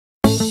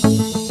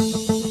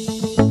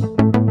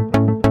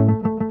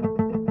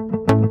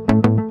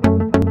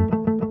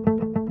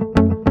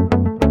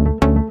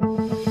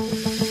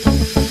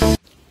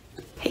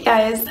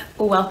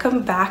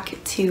welcome back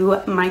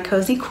to my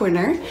cozy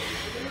corner.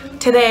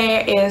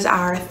 Today is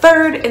our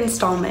third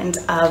installment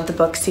of the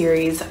book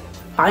series,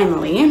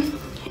 finally.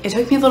 It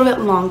took me a little bit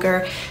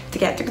longer to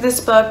get through this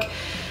book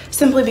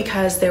simply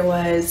because there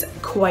was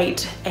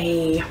quite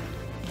a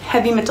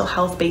heavy mental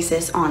health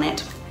basis on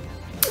it,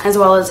 as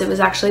well as it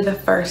was actually the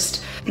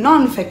first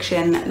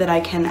nonfiction that I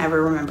can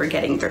ever remember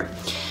getting through.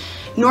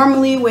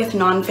 Normally with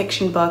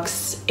nonfiction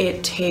books,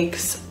 it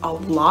takes a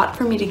lot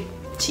for me to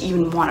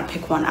even want to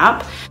pick one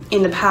up.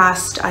 In the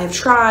past, I've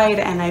tried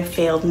and I've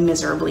failed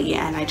miserably,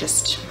 and I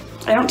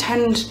don't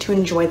tend to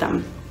enjoy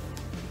them.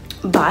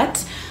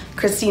 But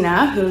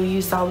Christina, who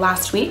you saw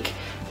last week,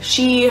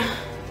 she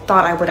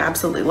thought I would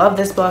absolutely love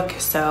this book,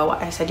 so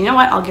I said, you know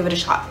what, I'll give it a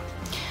shot.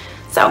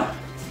 So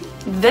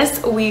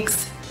this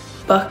week's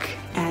book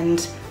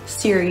and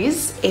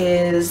series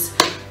is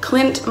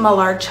Clint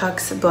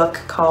Malarchuk's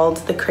book called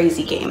The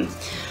Crazy Game.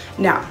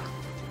 Now,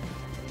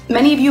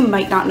 many of you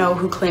might not know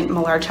who Clint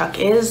Malarchuk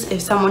is. If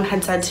someone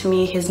had said to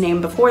me his name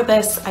before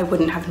this, I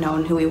wouldn't have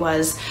known who he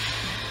was,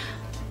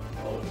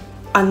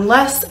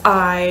 unless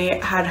I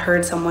had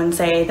heard someone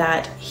say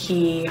that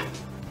he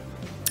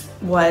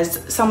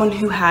was someone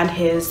who had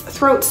his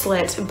throat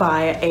slit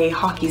by a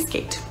hockey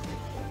skate.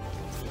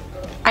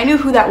 I knew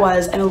who that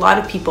was, and a lot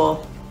of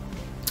people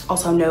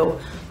also know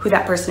who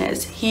that person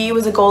is. He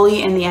was a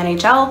goalie in the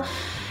NHL,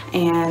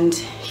 and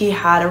he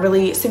had a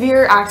really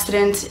severe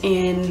accident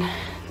in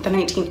the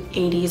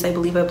 1980s, I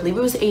believe it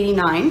was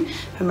 89,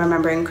 if I'm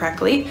remembering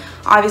correctly.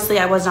 Obviously,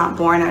 I was not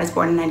born, I was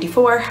born in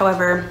 94.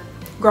 However,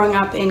 growing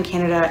up in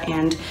Canada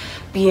and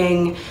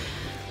being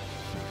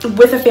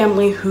with a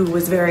family who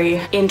was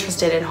very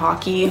interested in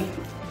hockey,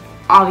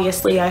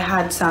 obviously I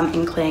had some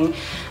inkling.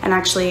 And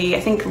actually, I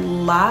think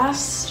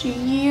last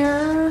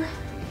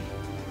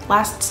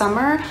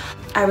summer,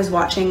 I was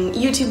watching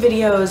YouTube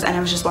videos, and I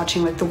was just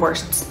watching like the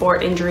worst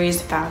sport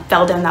injuries.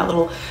 Fell down that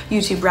little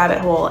YouTube rabbit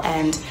hole,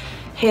 and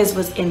his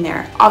was in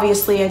there.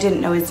 Obviously, I didn't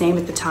know his name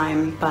at the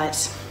time,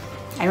 but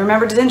I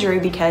remembered his injury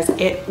because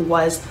it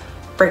was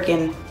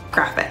freaking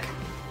graphic.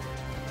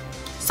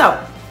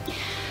 So,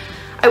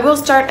 I will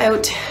start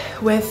out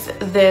with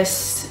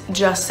this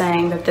just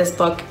saying that this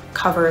book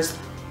covers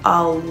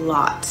a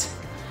lot.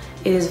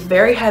 It is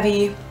very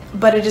heavy,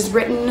 but it is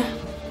written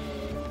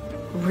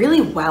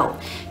really well.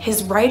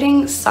 His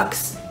writing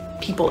sucks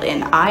people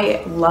in.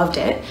 I loved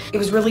it. It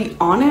was really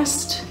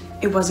honest.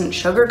 It wasn't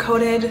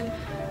sugar-coated,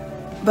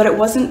 but it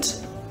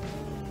wasn't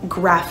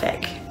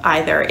graphic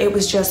either. It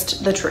was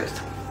just the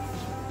truth.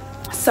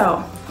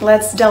 So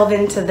let's delve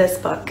into this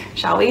book,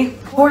 shall we?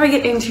 Before I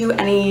get into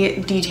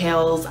any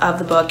details of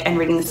the book and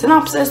reading the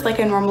synopsis like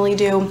I normally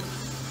do,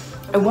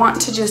 I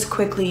want to just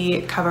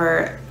quickly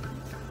cover,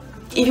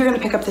 if you're going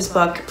to pick up this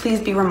book,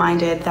 please be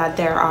reminded that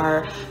there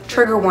are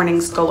trigger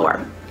warnings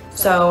galore.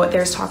 So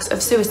there's talks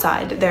of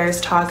suicide, there's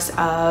talks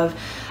of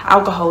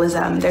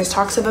alcoholism, there's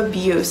talks of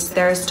abuse,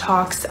 there's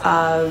talks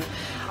of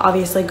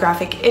obviously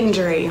graphic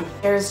injury,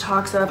 there's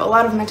talks of a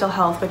lot of mental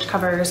health, which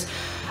covers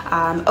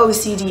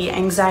OCD,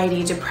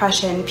 anxiety,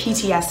 depression,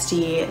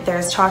 PTSD,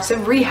 there's talks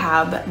of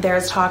rehab,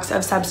 there's talks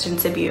of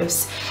substance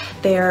abuse,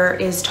 there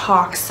is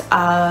talks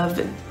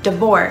of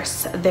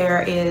divorce,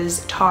 there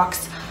is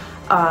talks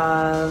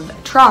of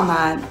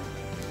trauma.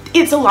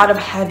 It's a lot of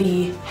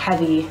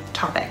heavy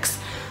topics.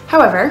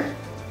 However,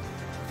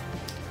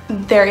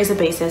 there is a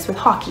basis with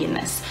hockey in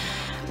this.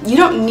 You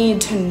don't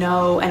need to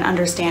know and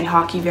understand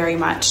hockey very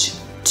much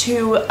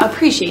to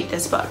appreciate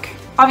this book.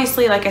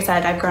 Obviously, like I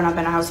said, I've grown up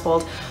in a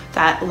household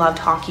that loved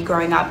hockey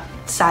growing up.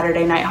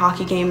 Saturday night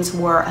hockey games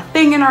were a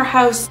thing in our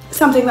house.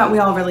 Something that we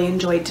all really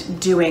enjoyed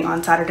doing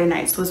on Saturday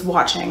nights was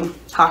watching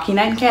Hockey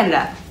Night in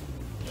Canada.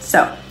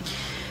 So,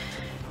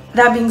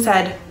 that being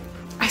said,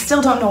 I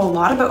still don't know a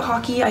lot about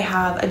hockey. I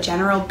have a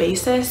general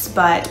basis,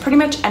 but pretty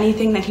much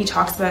anything that he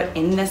talks about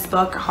in this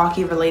book,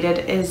 hockey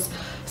related, is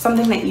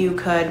something that you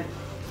could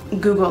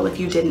Google if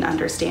you didn't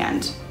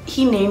understand.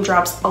 He name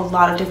drops a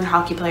lot of different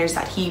hockey players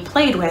that he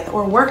played with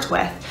or worked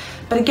with,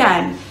 but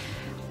again,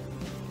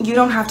 you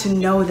don't have to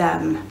know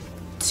them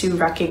to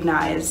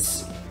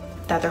recognize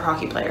that they're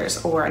hockey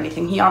players or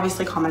anything. He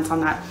obviously comments on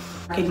that.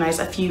 Recognize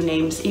a few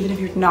names even if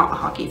you're not a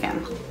hockey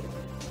fan.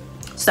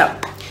 So,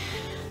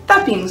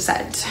 that being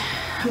said,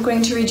 I'm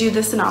going to read you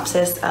the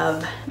synopsis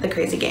of The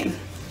Crazy Game.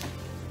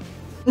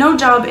 No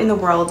job in the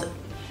world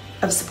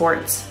of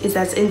sports is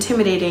as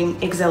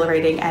intimidating,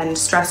 exhilarating, and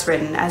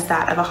stress-ridden as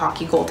that of a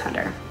hockey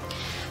goaltender.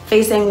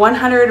 Facing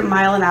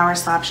 100-mile-an-hour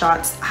slap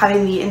shots,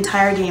 having the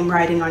entire game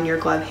riding on your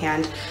glove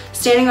hand,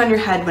 standing on your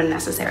head when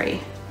necessary.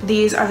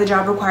 These are the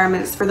job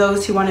requirements for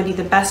those who want to be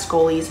the best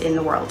goalies in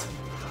the world.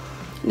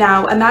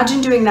 Now,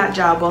 imagine doing that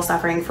job while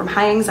suffering from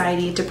high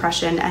anxiety,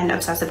 depression, and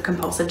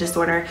obsessive-compulsive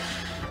disorder,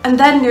 and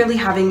then nearly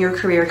having your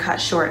career cut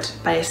short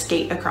by a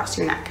skate across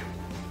your neck.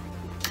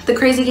 The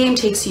Crazy Game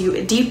takes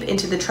you deep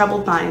into the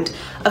troubled mind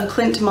of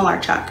Clint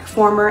Malarchuk,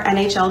 former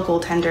NHL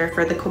goaltender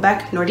for the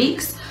Quebec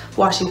Nordiques,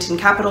 Washington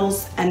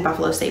Capitals, and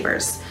Buffalo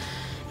Sabres.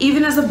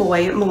 Even as a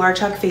boy,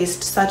 Malarchuk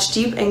faced such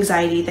deep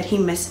anxiety that he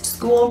missed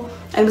school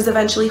and was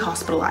eventually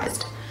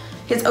hospitalized.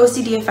 His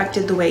OCD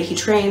affected the way he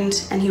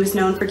trained, and he was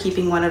known for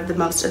keeping one of the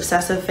most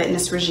obsessive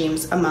fitness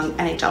regimes among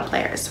NHL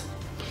players.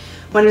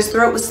 When his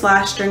throat was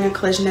slashed during a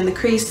collision in the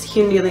crease,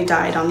 he nearly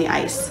died on the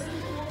ice.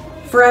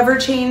 Forever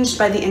changed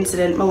by the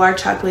incident,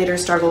 Malarchuk later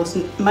struggled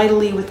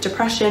mightily with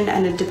depression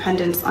and a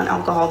dependence on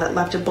alcohol that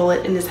left a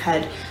bullet in his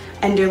head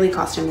and nearly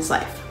cost him his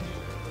life.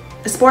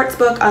 A sports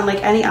book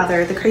unlike any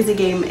other, The Crazy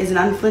Game is an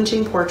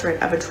unflinching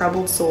portrait of a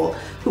troubled soul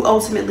who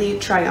ultimately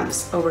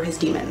triumphs over his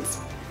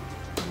demons.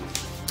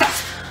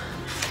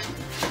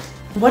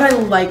 What I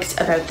liked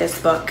about this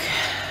book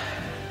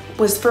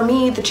was, for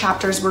me, the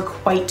chapters were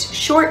quite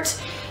short.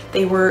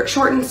 They were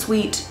short and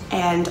sweet,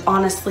 and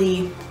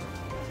honestly,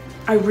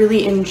 I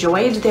really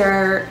enjoyed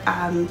their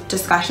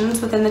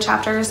discussions within the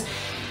chapters.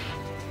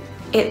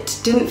 It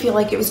didn't feel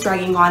like it was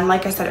dragging on.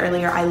 Like I said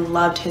earlier, I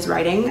loved his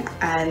writing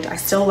and I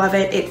still love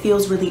it. It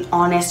feels really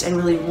honest and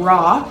really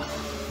raw,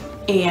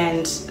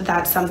 and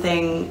that's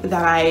something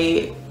that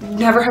I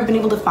never have been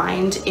able to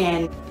find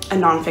in a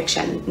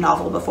nonfiction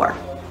novel before.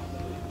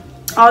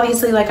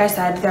 Obviously, like I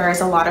said, there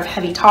is a lot of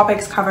heavy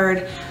topics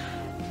covered.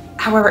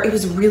 However, it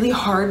was really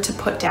hard to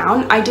put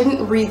down. I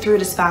didn't read through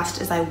it as fast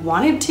as I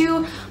wanted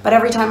to, but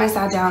every time I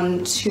sat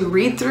down to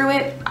read through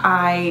it,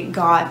 I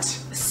got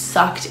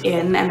sucked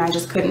in and I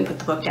just couldn't put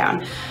the book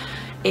down.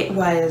 It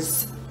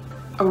was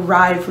a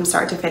ride from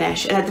start to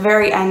finish. And at the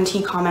very end,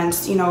 he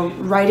comments, you know,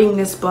 writing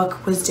this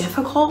book was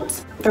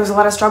difficult. There was a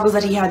lot of struggles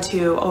that he had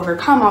to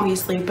overcome,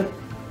 obviously, but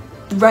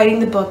writing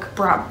the book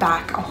brought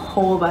back a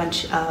whole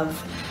bunch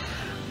of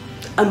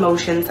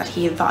emotions that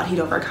he had thought he'd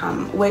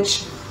overcome,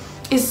 which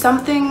is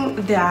something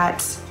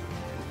that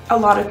a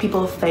lot of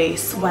people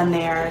face when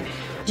they're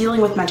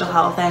dealing with mental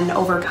health and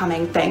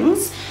overcoming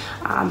things,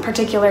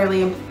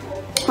 particularly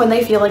when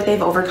they feel like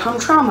they've overcome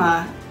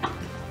trauma.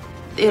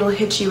 It'll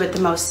hit you at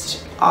the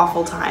most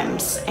awful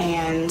times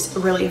and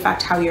really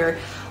affect how you're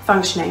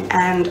functioning.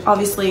 And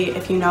obviously,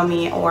 if you know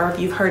me or if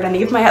you've heard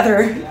any of my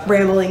other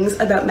ramblings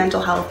about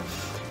mental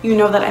health, you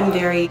know that I'm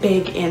very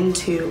big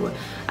into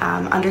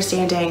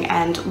understanding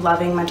and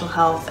loving mental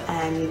health,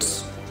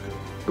 and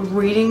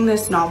reading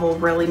this novel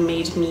really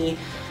made me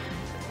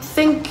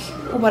think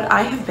what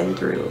I have been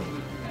through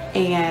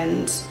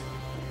and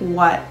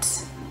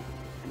what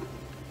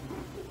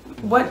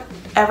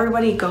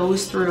everybody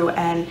goes through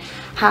and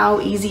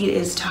how easy it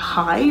is to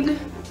hide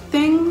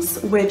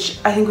things, which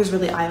I think was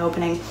really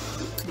eye-opening.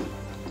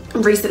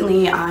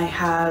 Recently, I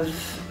have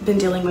been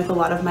dealing with a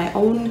lot of my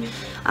own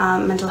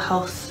mental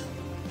health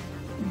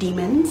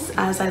demons,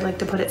 as I like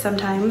to put it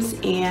sometimes,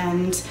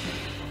 and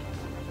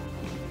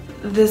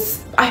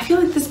I feel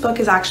like this book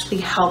has actually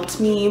helped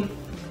me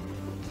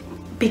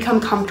become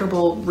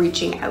comfortable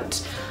reaching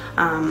out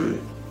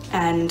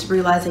and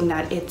realizing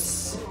that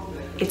it's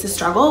a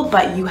struggle,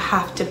 but you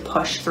have to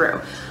push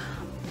through.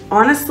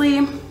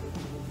 Honestly,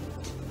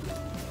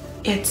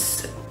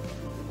 it's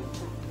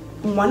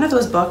one of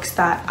those books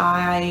that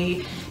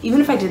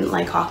even if I didn't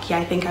like hockey,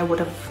 I think I would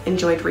have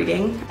enjoyed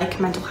reading. Like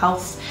mental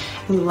health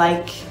and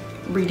like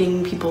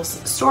reading people's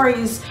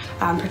stories,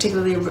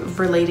 particularly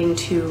relating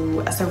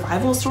to a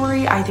survival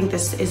story. I think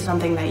this is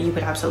something that you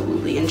would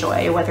absolutely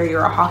enjoy, whether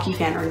you're a hockey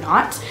fan or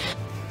not.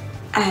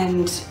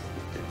 And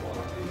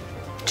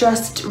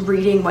just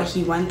reading what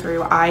he went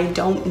through, I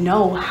don't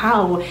know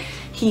how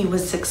he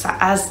was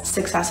as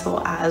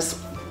successful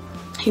as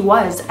he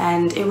was,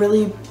 and it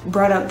really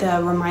brought out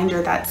the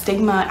reminder that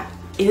stigma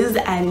is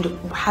and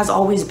has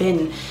always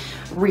been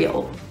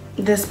real.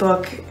 This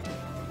book,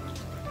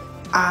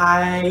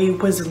 I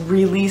was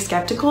really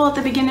skeptical at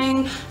the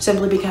beginning,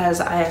 simply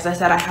because, as I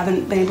said, I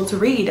haven't been able to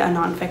read a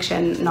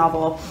nonfiction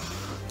novel,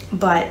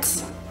 but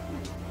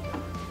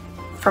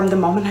from the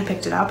moment I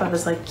picked it up, I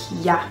was like,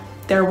 yeah,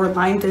 there were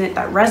lines in it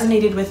that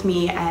resonated with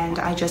me, and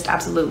I just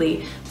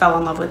absolutely fell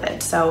in love with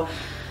it. So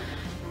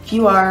if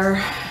you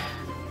are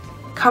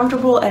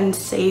comfortable and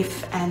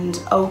safe and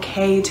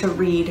okay to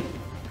read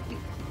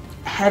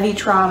heavy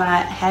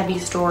trauma, heavy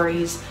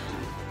stories,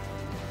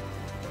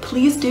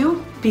 please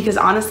do, because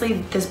honestly,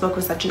 this book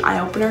was such an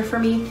eye-opener for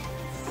me,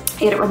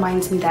 and it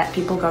reminds me that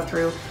people go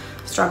through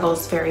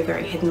struggles very,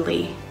 very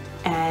hiddenly,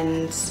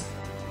 and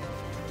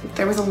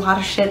there was a lot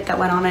of shit that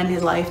went on in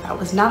his life that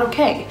was not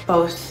okay,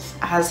 both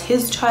as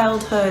his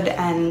childhood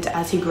and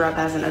as he grew up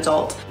as an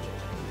adult.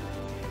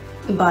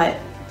 But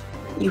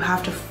you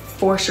have to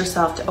force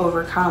yourself to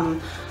overcome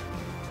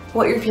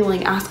what you're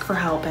feeling, ask for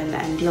help,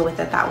 and deal with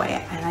it that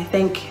way. And I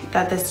think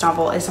that this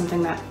novel is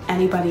something that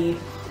anybody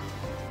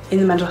in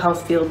the mental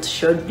health field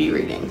should be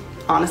reading.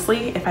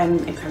 Honestly, if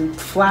I'm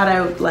flat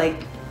out like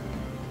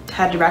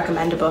had to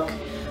recommend a book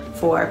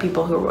for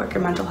people who work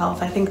in mental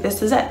health, I think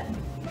this is it.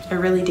 I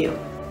really do.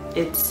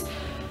 It's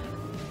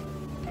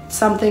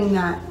something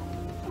that,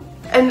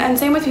 and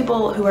same with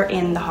people who are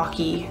in the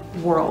hockey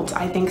world.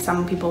 I think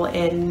some people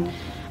in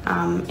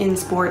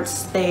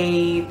sports,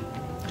 they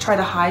try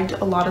to hide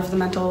a lot of the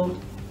mental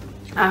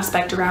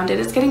aspect around it.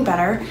 It's getting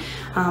better,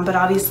 but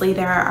obviously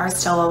there are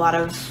still a lot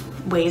of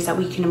ways that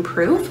we can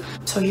improve.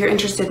 So if you're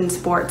interested in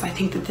sports, I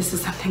think that this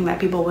is something that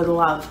people would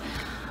love.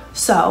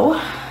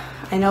 So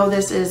I know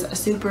this is a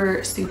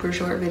super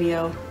short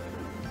video,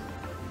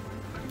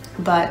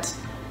 but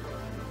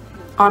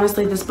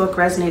honestly this book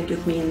resonated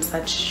with me in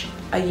such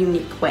a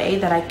unique way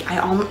that I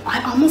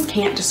almost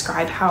can't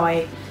describe how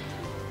I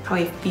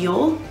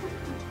feel.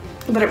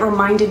 But it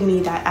reminded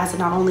me that as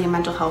not only a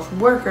mental health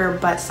worker,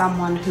 but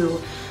someone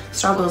who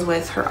struggles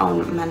with her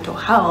own mental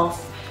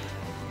health,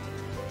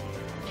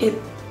 it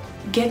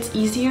gets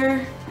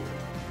easier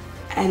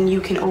and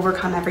you can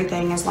overcome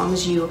everything as long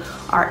as you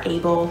are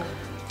able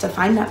to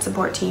find that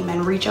support team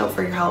and reach out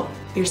for your help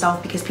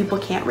yourself, because people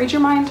can't read your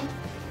mind.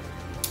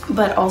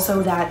 But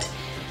also that,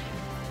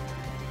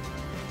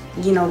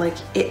 you know, like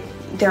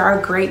there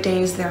are great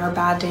days, there are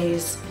bad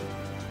days,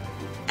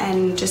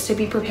 and just to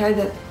be prepared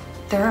that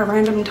there are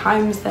random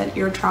times that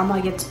your trauma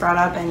gets brought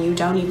up and you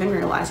don't even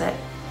realize it,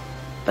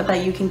 but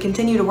that you can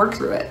continue to work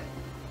through it.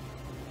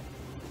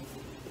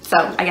 So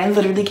I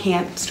literally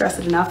can't stress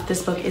it enough.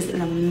 This book is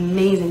an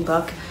amazing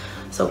book.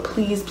 So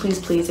please, please,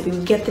 please, if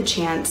you get the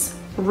chance,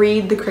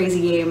 read The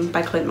Crazy Game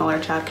by Clint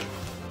Malarchuk.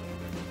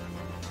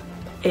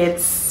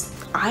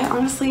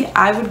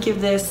 I would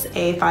give this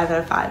a 5 out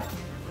of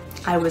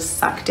 5. I was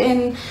sucked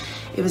in,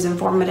 it was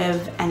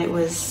informative, and it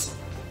was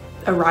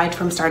a ride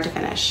from start to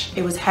finish.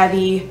 It was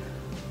heavy,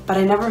 but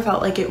I never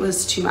felt like it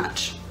was too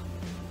much.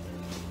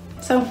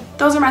 So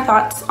those are my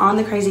thoughts on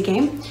The Crazy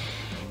Game.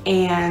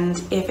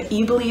 And if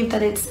you believe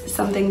that it's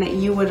something that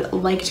you would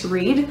like to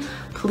read,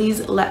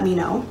 please let me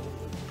know.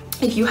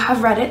 If you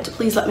have read it,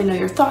 please let me know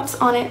your thoughts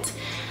on it.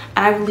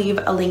 And I will leave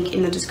a link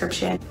in the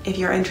description if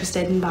you're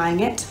interested in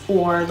buying it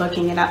or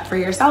looking it up for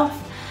yourself.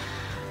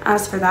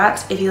 As for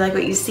that, if you like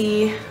what you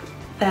see,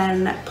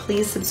 then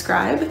please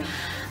subscribe.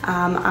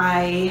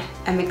 I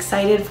am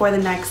excited for the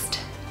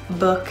next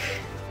book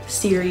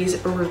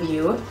series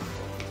review.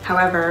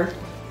 However,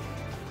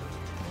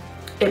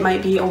 it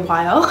might be a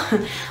while.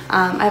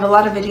 I have a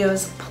lot of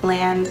videos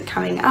planned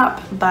coming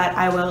up, but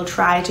I will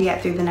try to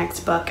get through the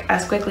next book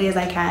as quickly as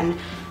I can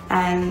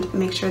and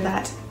make sure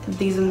that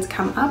these ones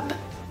come up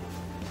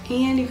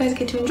and you guys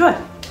get to enjoy.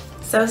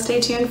 So stay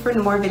tuned for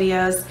more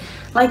videos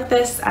like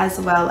this, as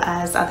well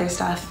as other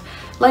stuff,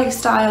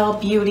 lifestyle,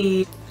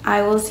 beauty.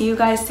 I will see you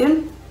guys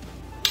soon.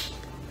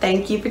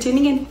 Thank you for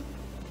tuning in.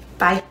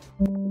 Bye.